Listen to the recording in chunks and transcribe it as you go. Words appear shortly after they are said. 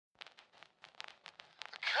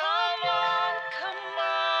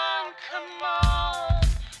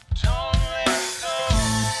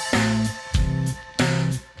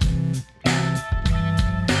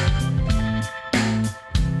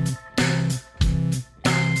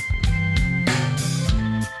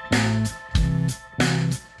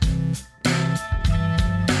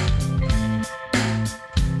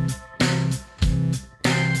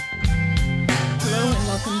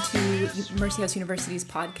TS University's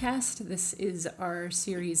podcast. This is our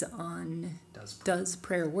series on Does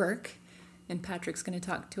Prayer Work? And Patrick's going to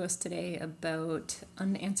talk to us today about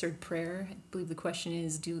unanswered prayer. I believe the question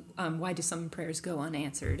is, why do some prayers go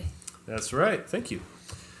unanswered? That's right. Thank you.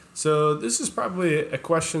 So this is probably a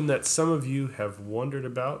question that some of you have wondered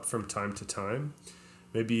about from time to time.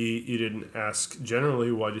 Maybe you didn't ask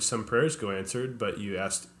generally why do some prayers go answered, but you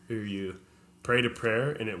asked, or you prayed a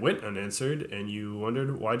prayer and it went unanswered, and you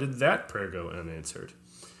wondered why did that prayer go unanswered.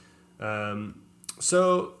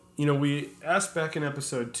 We asked back in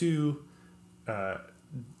episode 2,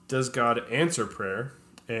 does God answer prayer?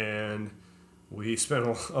 And we spent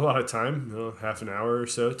a lot of time, half an hour or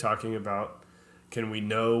so, talking about can we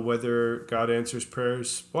know whether God answers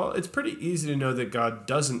prayers? Well, it's pretty easy to know that God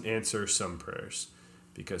doesn't answer some prayers,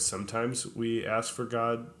 because sometimes we ask for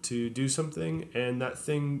God to do something and that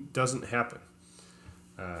thing doesn't happen.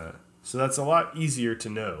 So that's a lot easier to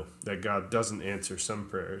know that God doesn't answer some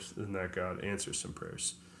prayers than that God answers some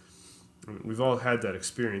prayers. We've all had that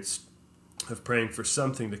experience of praying for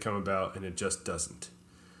something to come about and it just doesn't.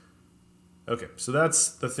 Okay, so that's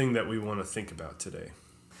the thing that we want to think about today.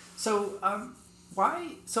 So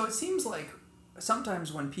it seems like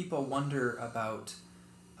sometimes when people wonder about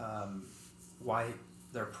why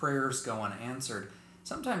their prayers go unanswered,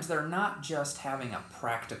 sometimes they're not just having a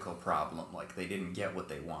practical problem, like they didn't get what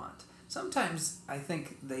they want. Sometimes I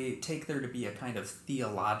think they take there to be a kind of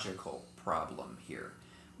theological problem here.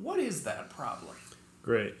 What is that problem?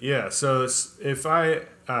 Great. Yeah, so if I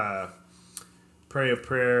pray a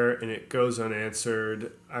prayer and it goes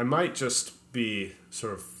unanswered, I might just be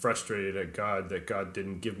sort of frustrated at God that God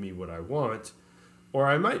didn't give me what I want, or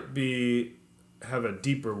I might have a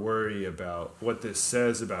deeper worry about what this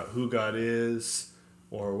says about who God is,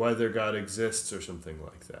 or whether God exists, or something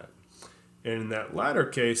like that. And in that latter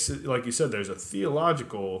case, like you said, there's a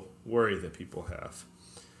theological worry that people have.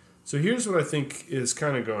 So here's what I think is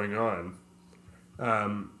kind of going on.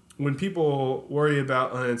 When people worry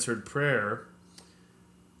about unanswered prayer,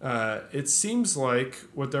 it seems like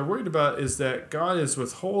what they're worried about is that God is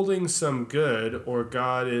withholding some good, or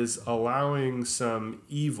God is allowing some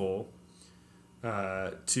evil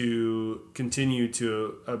to continue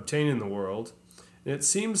to obtain in the world. And it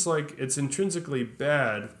seems like it's intrinsically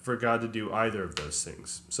bad for God to do either of those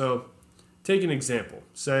things. So take an example.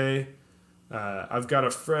 Say I've got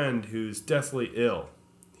a friend who's deathly ill.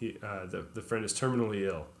 The friend is terminally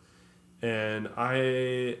ill. And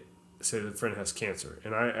I say the friend has cancer.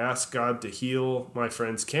 And I ask God to heal my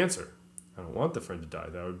friend's cancer. I don't want the friend to die.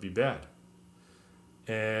 That would be bad.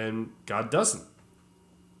 And God doesn't.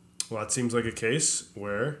 Well, it seems like a case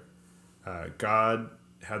where God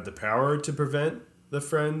had the power to prevent the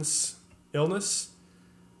friend's illness.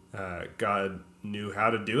 God knew how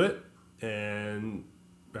to do it. And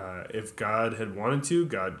if God had wanted to,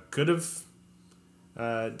 God could have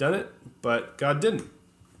done it, but God didn't.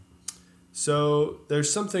 So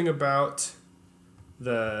there's something about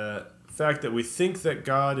the fact that we think that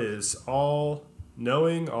God is all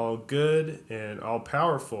knowing, all good, and all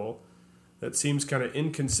powerful that seems kind of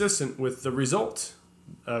inconsistent with the result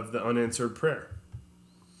of the unanswered prayer.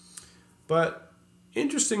 But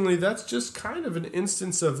interestingly, that's just kind of an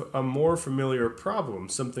instance of a more familiar problem,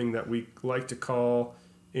 something that we like to call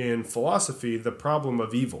in philosophy the problem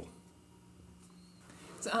of evil.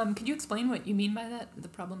 So, could you explain what you mean by that, the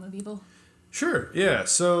problem of evil? Sure, yeah.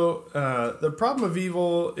 So the problem of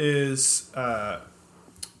evil is a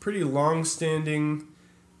pretty long-standing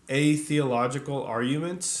atheological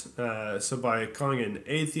argument. So by calling it an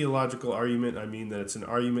atheological argument, I mean that it's an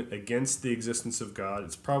argument against the existence of God.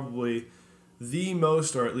 It's probably the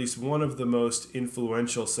most, or at least one of the most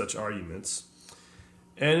influential such arguments.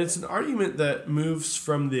 And it's an argument that moves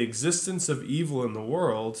from the existence of evil in the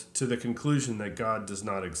world to the conclusion that God does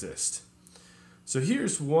not exist. So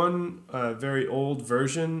here's one very old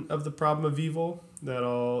version of the problem of evil that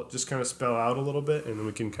I'll just kind of spell out a little bit, and then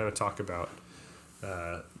we can kind of talk about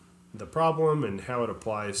the problem and how it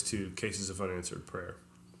applies to cases of unanswered prayer.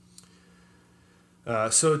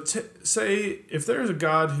 Say if there's a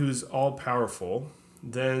God who's all-powerful,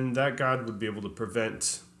 then that God would be able to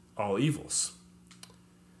prevent all evils.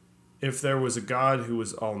 If there was a God who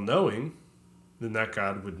was all-knowing, then that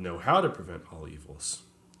God would know how to prevent all evils.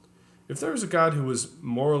 If there was a God who was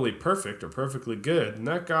morally perfect or perfectly good, then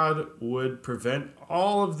that God would prevent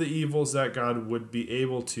all of the evils that God would be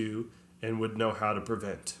able to and would know how to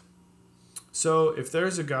prevent. So if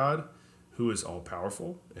there's a God who is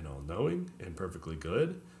all-powerful and all-knowing and perfectly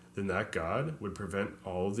good, then that God would prevent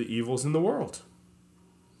all of the evils in the world.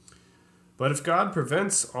 But if God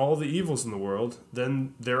prevents all the evils in the world,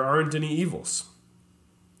 then there aren't any evils.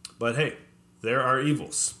 But hey, there are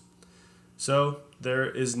evils. So there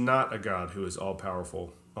is not a God who is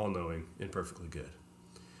all-powerful, all-knowing, and perfectly good.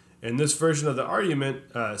 And this version of the argument,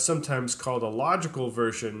 sometimes called a logical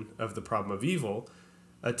version of the problem of evil,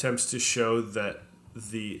 attempts to show that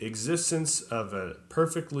the existence of a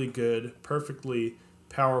perfectly good, perfectly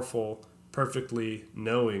powerful, perfectly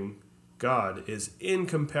knowing God is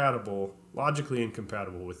incompatible, logically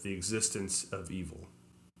incompatible with the existence of evil.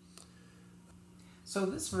 So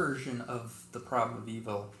this version of the problem of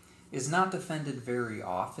evil is not defended very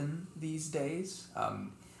often these days.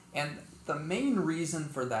 And the main reason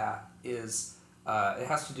for that is it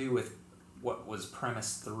has to do with what was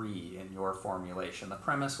premise 3 in your formulation. The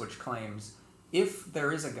premise which claims if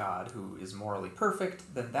there is a God who is morally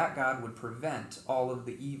perfect, then that God would prevent all of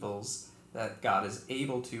the evils that God is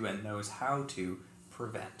able to and knows how to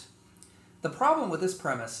prevent. The problem with this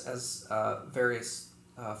premise, as various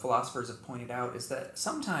philosophers have pointed out, is that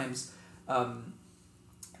sometimes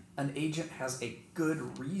an agent has a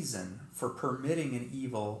good reason for permitting an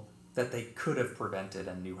evil that they could have prevented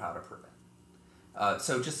and knew how to prevent.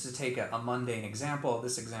 So just to take a mundane example,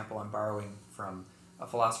 this example I'm borrowing from a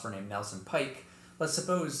philosopher named Nelson Pike. Let's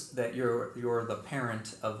suppose that you're the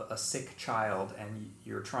parent of a sick child and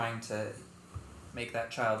you're trying to make that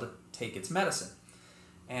child take its medicine.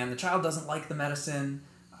 And the child doesn't like the medicine,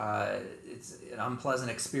 it's an unpleasant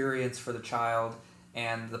experience for the child,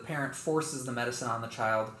 and the parent forces the medicine on the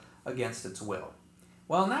child against its will.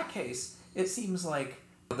 Well, in that case, it seems like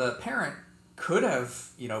the parent could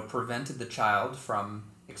have, prevented the child from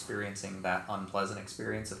experiencing that unpleasant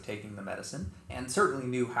experience of taking the medicine, and certainly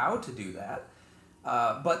knew how to do that.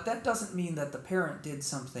 But that doesn't mean that the parent did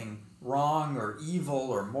something wrong or evil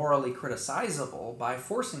or morally criticizable by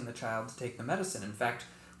forcing the child to take the medicine. In fact,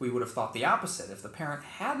 we would have thought the opposite. If the parent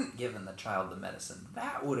hadn't given the child the medicine,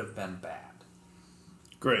 that would have been bad.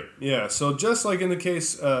 Great. Yeah, so just like in the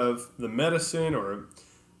case of the medicine or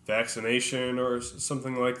vaccination or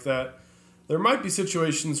something like that, there might be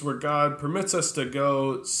situations where God permits us to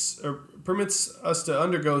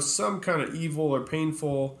undergo some kind of evil or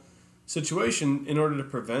painful situation in order to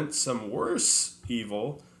prevent some worse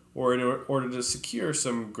evil or in order to secure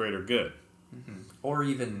some greater good. Mm-hmm. Or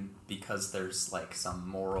even because there's like some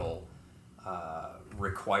moral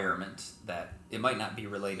requirement that it might not be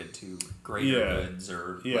related to greater goods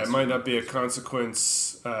or it might not be a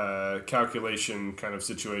consequence calculation kind of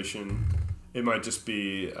situation. It might just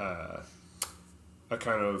be a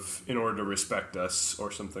kind of in order to respect us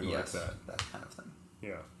or something like that. That kind of thing.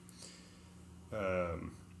 Yeah.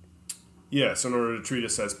 So in order to treat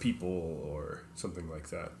us as people or something like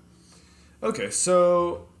that. Okay,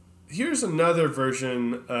 so here's another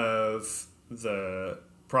version of the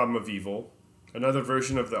problem of evil, another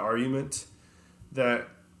version of the argument that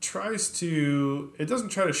it doesn't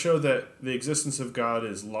try to show that the existence of God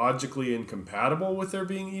is logically incompatible with there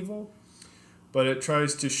being evil, but it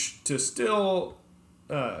tries to still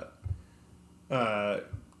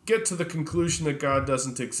get to the conclusion that God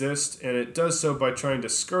doesn't exist, and it does so by trying to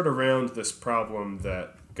skirt around this problem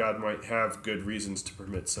that God might have good reasons to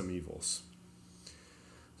permit some evils.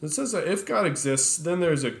 So it says that if God exists, then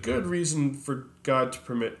there's a good reason for God to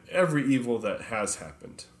permit every evil that has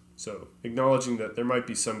happened. So acknowledging that there might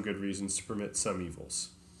be some good reasons to permit some evils.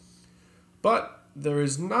 But there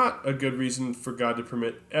is not a good reason for God to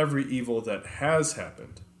permit every evil that has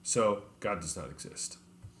happened. So God does not exist.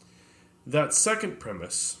 That second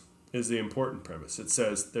premise is the important premise. It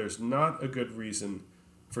says there's not a good reason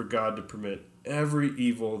for God to permit every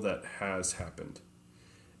evil that has happened.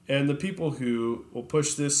 And the people who will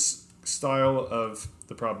push this style of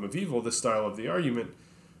the problem of evil, this style of the argument,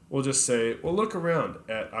 will just say, well, look around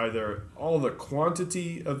at either all the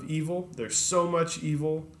quantity of evil, there's so much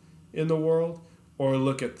evil in the world, or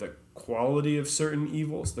look at the quality of certain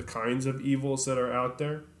evils, the kinds of evils that are out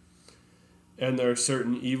there. And there are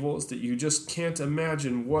certain evils that you just can't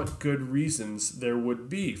imagine what good reasons there would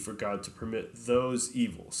be for God to permit those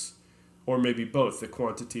evils. Or maybe both, the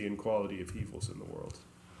quantity and quality of evils in the world.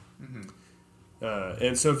 Mm-hmm.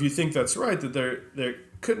 And so if you think that's right, that there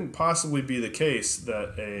couldn't possibly be the case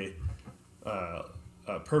that a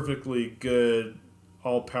perfectly good,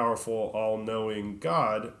 all-powerful, all-knowing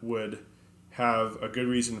God would have a good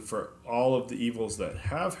reason for all of the evils that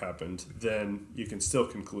have happened, then you can still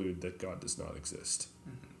conclude that God does not exist.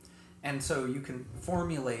 Mm-hmm. And so you can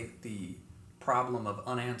formulate the problem of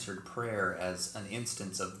unanswered prayer as an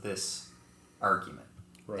instance of this argument.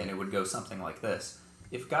 Right. And it would go something like this.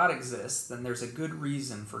 If God exists, then there's a good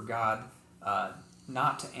reason for God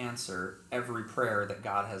not to answer every prayer that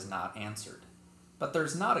God has not answered. But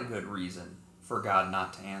there's not a good reason for God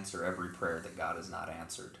not to answer every prayer that God has not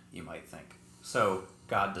answered, you might think. So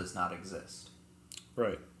God does not exist.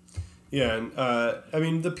 Right. Yeah,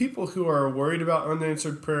 and the people who are worried about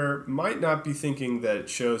unanswered prayer might not be thinking that it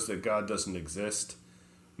shows that God doesn't exist.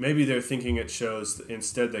 Maybe they're thinking it shows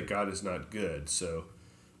instead that God is not good. So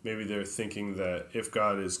maybe they're thinking that if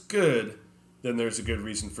God is good, then there's a good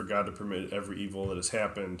reason for God to permit every evil that has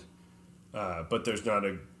happened. But there's not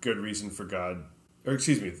a good reason for God,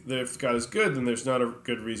 if God is good, then there's not a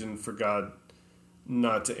good reason for God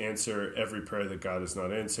not to answer every prayer that God has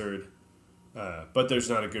not answered. But there's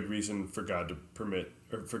not a good reason for God to permit,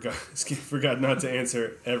 or for God not to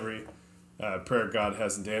answer every prayer God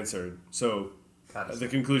hasn't answered. So the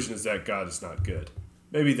conclusion is that God is not good.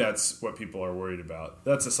 Maybe that's what people are worried about.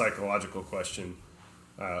 That's a psychological question.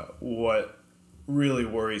 What really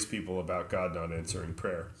worries people about God not answering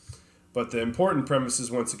prayer? But the important premise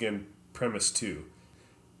is, once again, premise 2.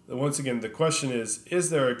 Once again, the question is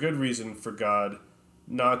there a good reason for God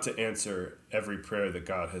not to answer every prayer that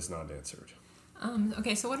God has not answered?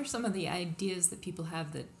 Okay, so what are some of the ideas that people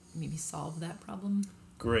have that maybe solve that problem?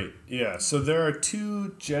 Great. Yeah, so there are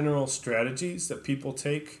 2 general strategies that people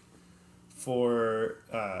take for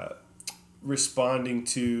responding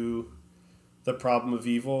to the problem of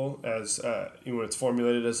evil as when it's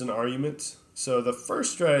formulated as an argument. So the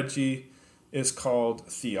first strategy is called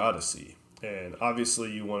theodicy. And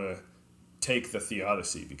obviously you want to take the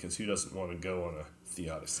theodicy, because who doesn't want to go on a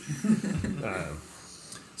theodicy?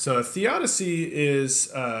 So a theodicy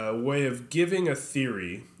is a way of giving a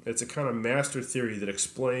theory. It's a kind of master theory that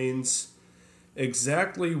explains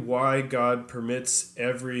exactly why God permits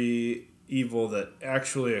every evil that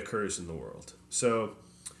actually occurs in the world. So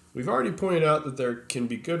we've already pointed out that there can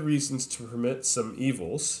be good reasons to permit some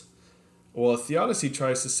evils. Well, a theodicy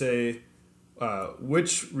tries to say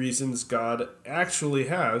which reasons God actually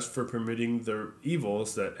has for permitting the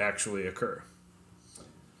evils that actually occur.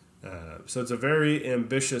 So it's a very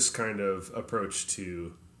ambitious kind of approach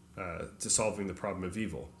to solving the problem of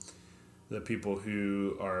evil. The people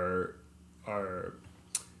who are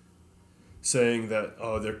saying that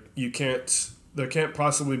there can't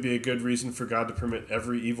possibly be a good reason for God to permit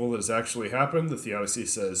every evil that has actually happened. The theodicy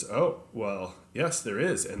says, oh, well, yes, there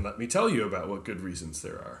is, and let me tell you about what good reasons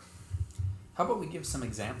there are. How about we give some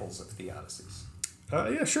examples of theodicies?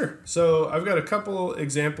 Yeah, sure. So I've got a couple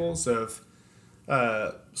examples of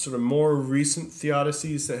sort of more recent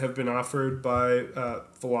theodicies that have been offered by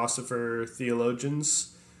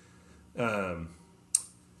theologians.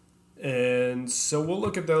 And so we'll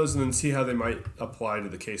look at those and then see how they might apply to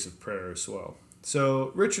the case of prayer as well.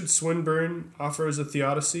 So Richard Swinburne offers a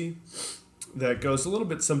theodicy that goes a little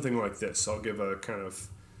bit something like this. I'll give a kind of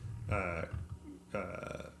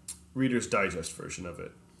Reader's Digest version of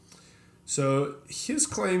it. So his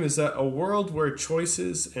claim is that a world where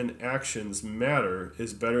choices and actions matter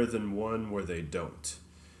is better than one where they don't.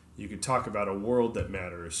 You could talk about a world that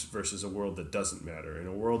matters versus a world that doesn't matter. And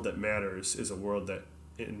a world that matters is a world that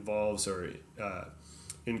involves or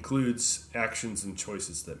includes actions and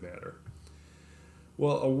choices that matter.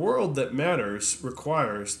 Well, a world that matters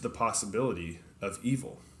requires the possibility of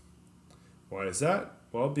evil. Why is that?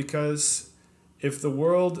 Well, because if the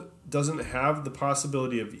world doesn't have the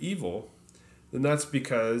possibility of evil, then that's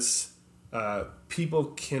because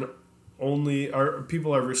people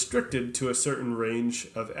are restricted to a certain range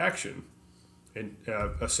of action and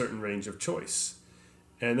a certain range of choice.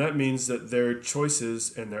 And that means that their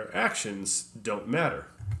choices and their actions don't matter.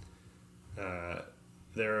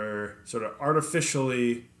 They're sort of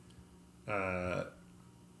artificially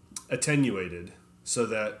attenuated so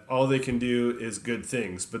that all they can do is good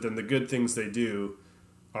things, but then the good things they do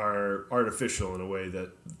are artificial in a way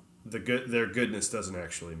that their goodness doesn't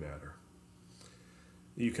actually matter.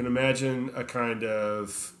 You can imagine a kind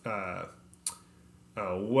of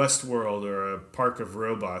Westworld or a park of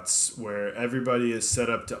robots where everybody is set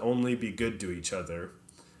up to only be good to each other,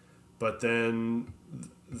 but then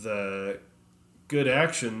the good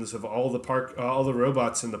actions of all the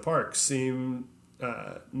robots in the park seem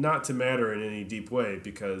not to matter in any deep way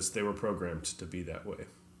because they were programmed to be that way.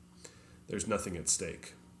 There's nothing at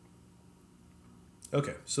stake.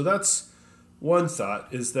 Okay, so that's one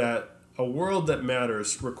thought, is that a world that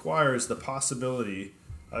matters requires the possibility,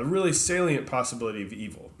 a really salient possibility of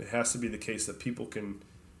evil. It has to be the case that people can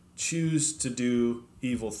choose to do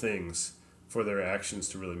evil things for their actions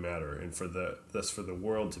to really matter, and thus for the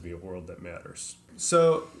world to be a world that matters.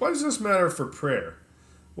 So why does this matter for prayer?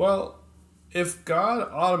 Well, if God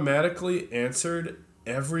automatically answered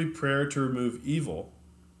every prayer to remove evil,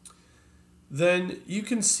 then you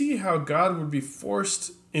can see how God would be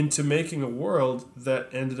forced into making a world that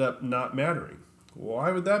ended up not mattering.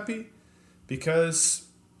 Why would that be? Because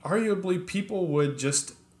arguably people would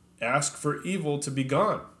just ask for evil to be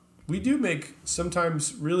gone. We do make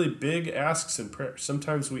sometimes really big asks in prayer.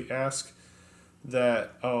 Sometimes we ask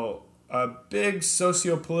that, a big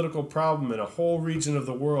socio-political problem in a whole region of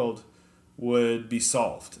the world would be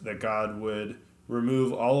solved, that God would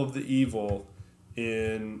remove all of the evil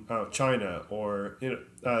in China, or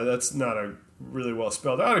that's not a really well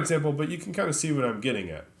spelled out example, but you can kind of see what I'm getting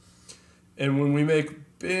at. And when we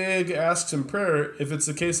make big asks in prayer, if it's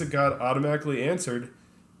the case that God automatically answered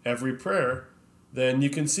every prayer, then you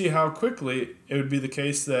can see how quickly it would be the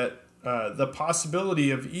case that the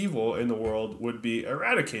possibility of evil in the world would be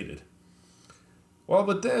eradicated. Well,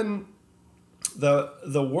 but then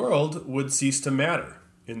the world would cease to matter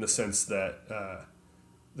in the sense that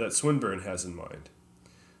that Swinburne has in mind.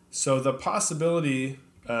 So the possibility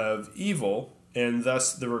of evil, and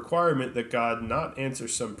thus the requirement that God not answer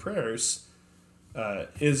some prayers,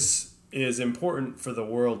 is important for the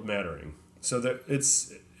world mattering. So that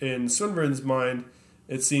it's in Swinburne's mind,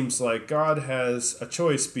 it seems like God has a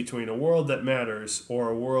choice between a world that matters or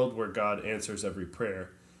a world where God answers every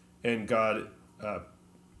prayer, and God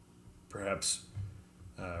perhaps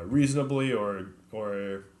reasonably or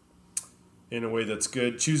in a way that's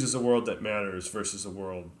good, chooses a world that matters versus a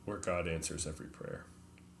world where God answers every prayer.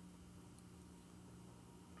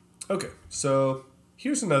 Okay, so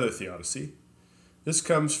here's another theodicy. This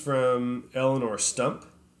comes from Eleanor Stump,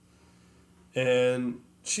 and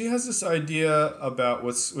she has this idea about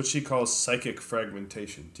what she calls psychic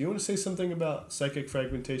fragmentation. Do you want to say something about psychic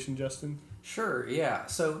fragmentation, Justin? Sure, yeah.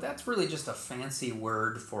 So that's really just a fancy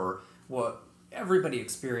word for what everybody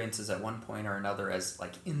experiences at one point or another as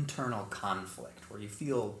like internal conflict, where you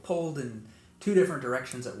feel pulled in two different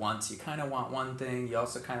directions at once. You kind of want one thing, you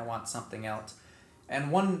also kind of want something else. And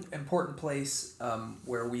one important place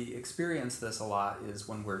where we experience this a lot is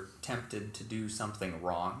when we're tempted to do something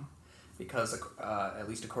wrong, because at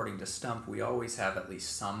least according to Stump, we always have at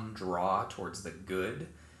least some draw towards the good,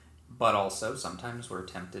 but also sometimes we're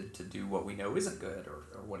tempted to do what we know isn't good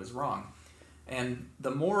or what is wrong. And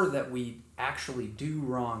the more that we actually do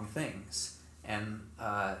wrong things and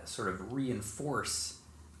sort of reinforce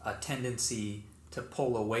a tendency to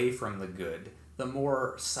pull away from the good, the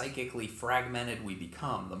more psychically fragmented we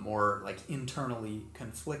become, the more like internally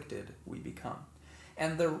conflicted we become.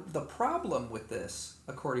 And the problem with this,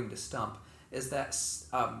 according to Stump, is that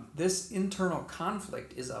this internal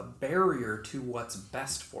conflict is a barrier to what's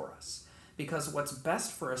best for us. Because what's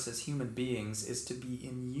best for us as human beings is to be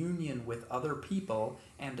in union with other people,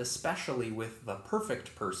 and especially with the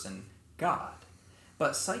perfect person, God.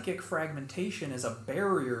 But psychic fragmentation is a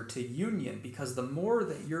barrier to union, because the more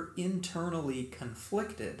that you're internally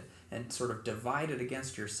conflicted and sort of divided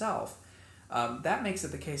against yourself, that makes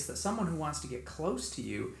it the case that someone who wants to get close to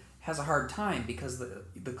you has a hard time, because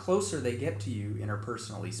the closer they get to you,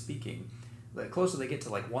 interpersonally speaking, the closer they get to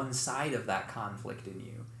like one side of that conflict in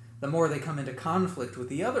you, the more they come into conflict with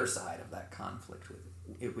the other side of that conflict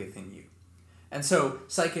within you. And so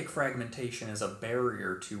psychic fragmentation is a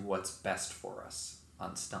barrier to what's best for us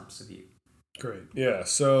on Stump's view. Great. Yeah.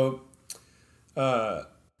 So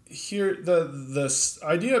here, the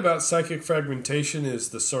idea about psychic fragmentation is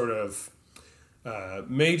the sort of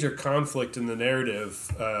major conflict in the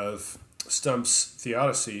narrative of Stump's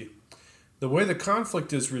theodicy. The way the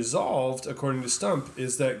conflict is resolved, according to Stump,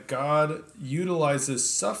 is that God utilizes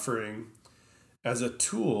suffering as a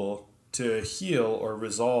tool to heal or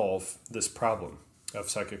resolve this problem of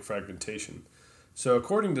psychic fragmentation. So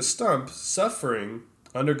according to Stump,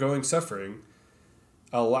 undergoing suffering,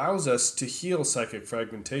 allows us to heal psychic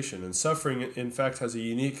fragmentation. And suffering, in fact, has a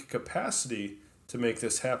unique capacity to make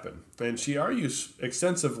this happen. And she argues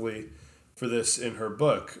extensively for this in her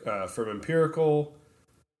book, from empirical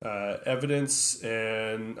evidence,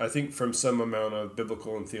 and I think from some amount of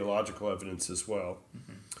biblical and theological evidence as well.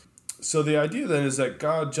 Mm-hmm. So the idea then is that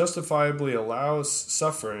God justifiably allows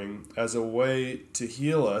suffering as a way to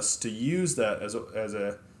heal us, to use that as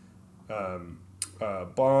a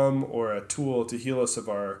balm or a tool to heal us of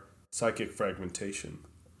our psychic fragmentation,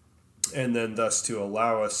 and then thus to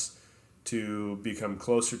allow us to become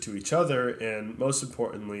closer to each other, and most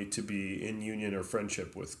importantly, to be in union or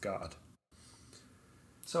friendship with God.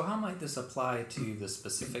 So how might this apply to the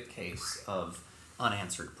specific case of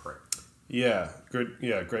unanswered prayer?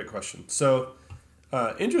 Great question. So,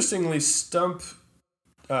 interestingly, Stump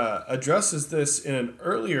addresses this in an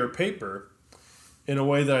earlier paper in a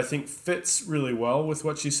way that I think fits really well with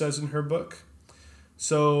what she says in her book.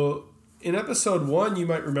 So, in episode 1, you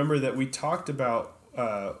might remember that we talked about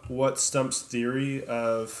what Stump's theory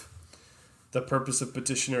of the purpose of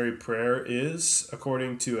petitionary prayer is,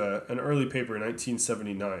 according to an early paper in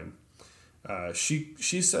 1979.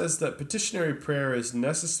 She says that petitionary prayer is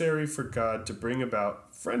necessary for God to bring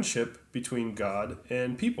about friendship between God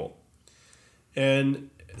and people. And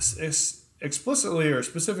explicitly or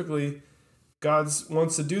specifically, God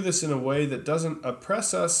wants to do this in a way that doesn't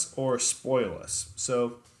oppress us or spoil us.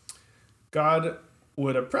 So God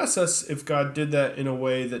would oppress us if God did that in a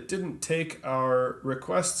way that didn't take our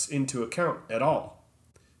requests into account at all.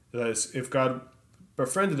 That is, if God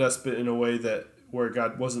befriended us, but in a way that where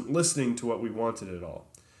God wasn't listening to what we wanted at all.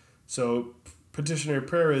 So petitionary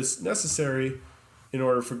prayer is necessary in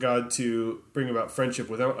order for God to bring about friendship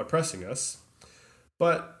without oppressing us.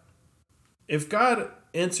 But if God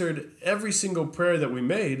answered every single prayer that we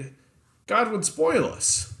made, God would spoil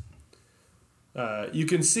us. You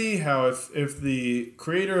can see how if the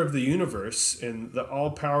creator of the universe and the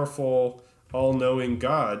all-powerful, all-knowing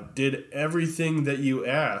God did everything that you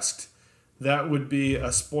asked, that would be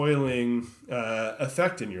a spoiling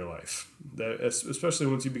effect in your life, especially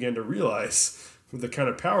once you begin to realize the kind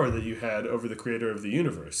of power that you had over the creator of the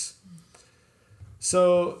universe.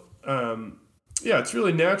 So, it's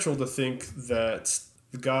really natural to think that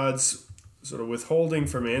God's sort of withholding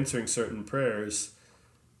from answering certain prayers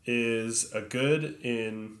is a good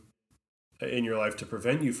in your life to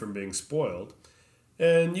prevent you from being spoiled.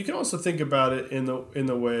 And you can also think about it in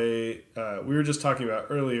the way we were just talking about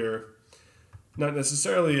earlier, not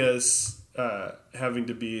necessarily as having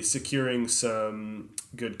to be securing some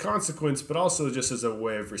good consequence, but also just as a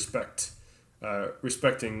way of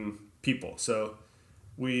respecting people. So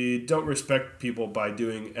we don't respect people by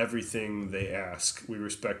doing everything they ask. We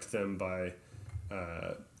respect them by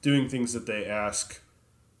doing things that they ask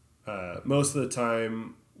most of the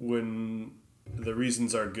time when the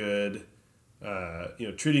reasons are good,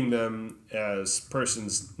 treating them as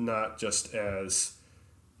persons, not just as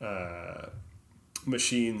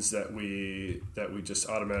machines that we just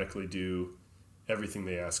automatically do everything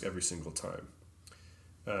they ask every single time.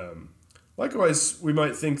 Likewise, we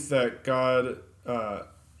might think that God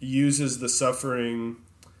uses the suffering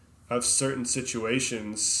of certain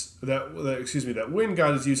situations, that when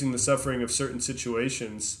God is using the suffering of certain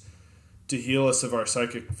situations to heal us of our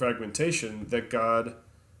psychic fragmentation, that God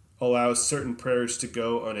allows certain prayers to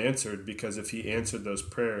go unanswered, because if he answered those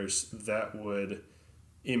prayers, that would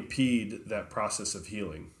impede that process of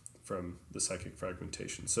healing from the psychic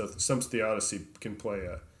fragmentation. So some theodicy can play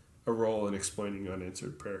a role in explaining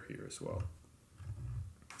unanswered prayer here as well.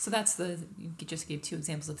 So you just gave two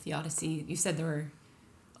examples of theodicy. You said there were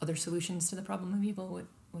other solutions to the problem of evil.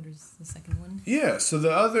 What is the second one? Yeah, so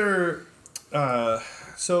the other... the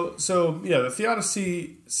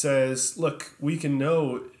theodicy says, look, we can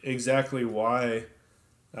know exactly why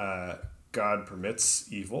God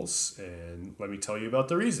permits evils, and let me tell you about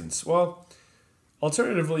the reasons. Well,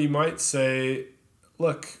 alternatively, you might say,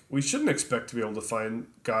 look, we shouldn't expect to be able to find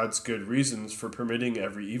God's good reasons for permitting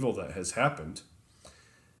every evil that has happened.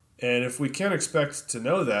 And if we can't expect to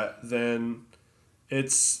know that, then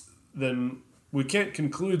we can't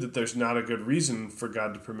conclude that there's not a good reason for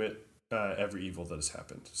God to permit every evil that has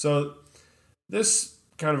happened. So this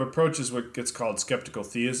kind of approach is what gets called skeptical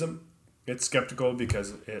theism. It's skeptical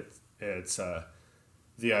because it's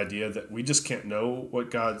the idea that we just can't know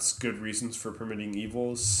what God's good reasons for permitting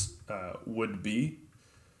evils would be.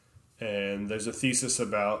 And there's a thesis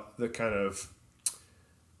about the kind of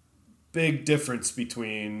big difference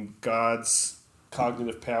between God's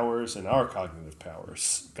cognitive powers and our cognitive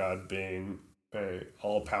powers. God being a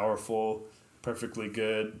all-powerful, perfectly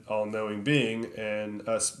good, all-knowing being, and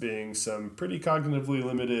us being some pretty cognitively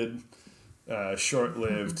limited,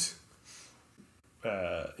 short-lived,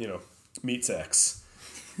 meat sacks.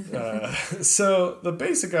 So the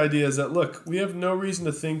basic idea is that, look, we have no reason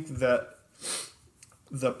to think that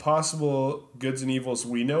the possible goods and evils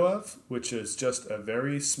we know of, which is just a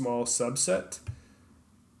very small subset,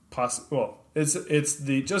 it's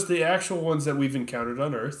the actual ones that we've encountered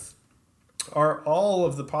on Earth, are all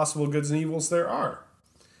of the possible goods and evils there are.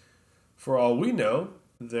 For all we know,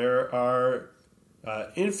 there are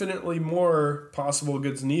infinitely more possible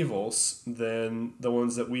goods and evils than the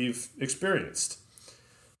ones that we've experienced.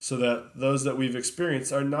 So that those that we've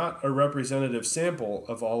experienced are not a representative sample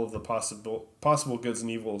of all of the possible goods and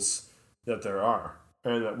evils that there are.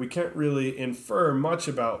 And that we can't really infer much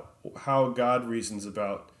about how God reasons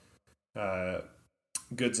about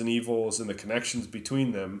goods and evils and the connections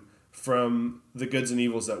between them from the goods and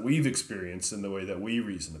evils that we've experienced in the way that we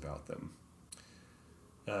reason about them.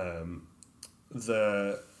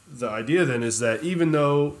 The idea then is that even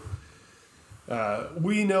though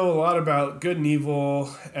we know a lot about good and evil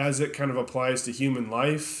as it kind of applies to human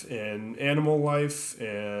life and animal life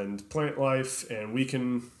and plant life, and we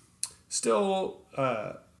can still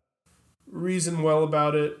reason well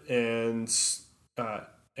about it and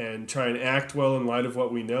try and act well in light of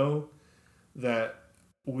what we know. That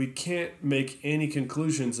we can't make any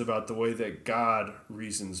conclusions about the way that God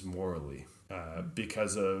reasons morally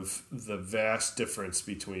because of the vast difference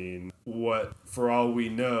between what, for all we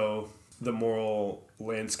know, the moral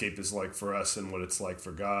landscape is like for us and what it's like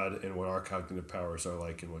for God, and what our cognitive powers are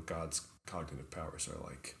like and what God's cognitive powers are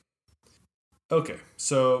like. Okay,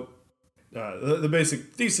 so the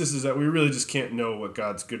basic thesis is that we really just can't know what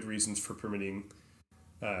God's good reasons for permitting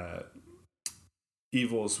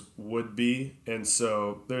evils would be, and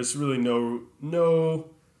so there's really no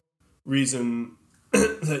reason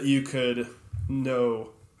that you could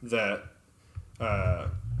know that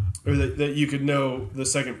or that you could know the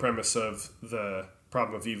second premise of the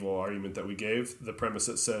problem of evil argument that we gave, the premise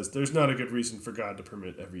that says there's not a good reason for God to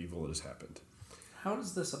permit every evil that has happened. How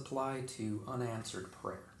does this apply to unanswered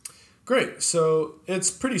prayer? Great. So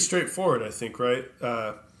it's pretty straightforward, I think, right?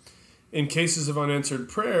 In cases of unanswered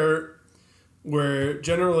prayer, we're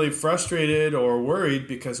generally frustrated or worried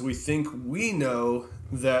because we think we know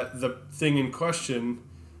that the thing in question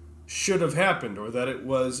should have happened or that it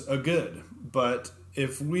was a good. But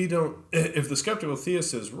if the skeptical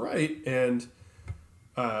theist is right and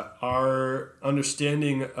our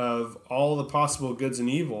understanding of all the possible goods and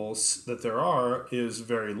evils that there are is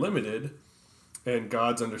very limited, and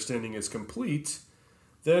God's understanding is complete,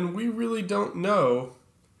 then we really don't know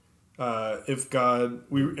if God,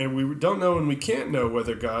 we don't know and we can't know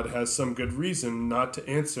whether God has some good reason not to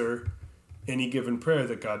answer any given prayer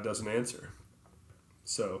that God doesn't answer.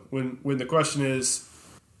 So when the question is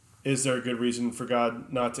there a good reason for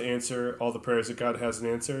God not to answer all the prayers that God hasn't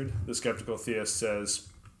answered? The skeptical theist says,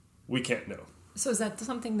 we can't know. So is that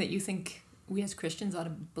something that you think we as Christians ought to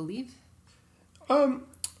believe?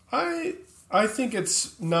 I think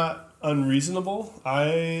it's not unreasonable.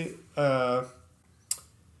 So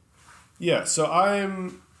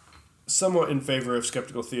I'm somewhat in favor of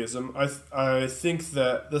skeptical theism. I think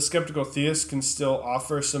that the skeptical theist can still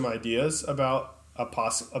offer some ideas about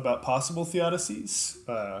possible theodicies,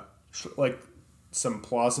 like some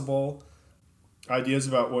plausible ideas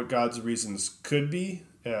about what God's reasons could be,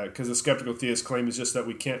 because the skeptical theist claim is just that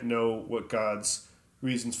we can't know what God's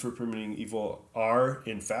reasons for permitting evil are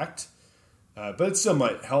in fact, but it still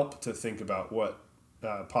might help to think about what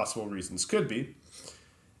possible reasons could be.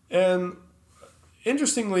 And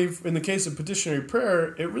interestingly, in the case of petitionary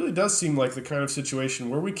prayer, it really does seem like the kind of situation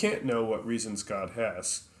where we can't know what reasons God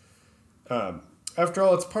has. After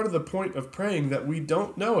all, it's part of the point of praying that we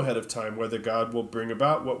don't know ahead of time whether God will bring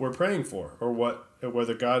about what we're praying for, or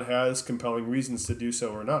whether God has compelling reasons to do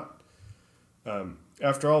so or not.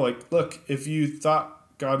 After all, look, if you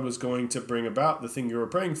thought God was going to bring about the thing you were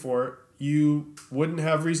praying for, you wouldn't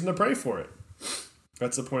have reason to pray for it.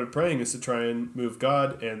 That's the point of praying, is to try and move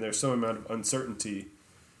God, and there's some amount of uncertainty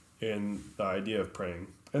in the idea of praying.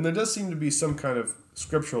 And there does seem to be some kind of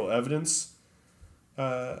scriptural evidence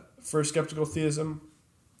for skeptical theism.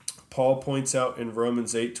 Paul points out in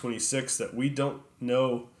Romans 8:26 that we don't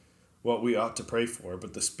know what we ought to pray for,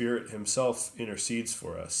 but the Spirit himself intercedes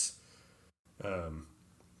for us.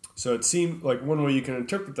 So it seemed like one way you can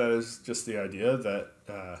interpret that is just the idea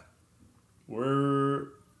that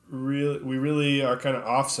we really are kind of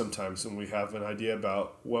off sometimes when we have an idea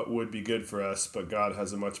about what would be good for us, but God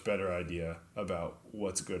has a much better idea about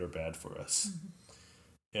what's good or bad for us. Mm-hmm.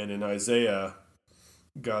 And in Isaiah,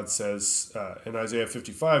 God says, in Isaiah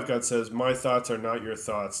 55, God says, "My thoughts are not your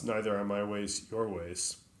thoughts, neither are my ways your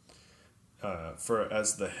ways. For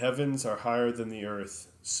as the heavens are higher than the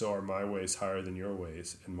earth, so are my ways higher than your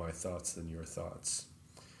ways, and my thoughts than your thoughts."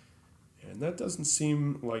 And that doesn't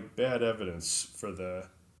seem like bad evidence for the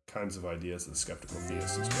kinds of ideas that skeptical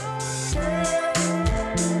theists express.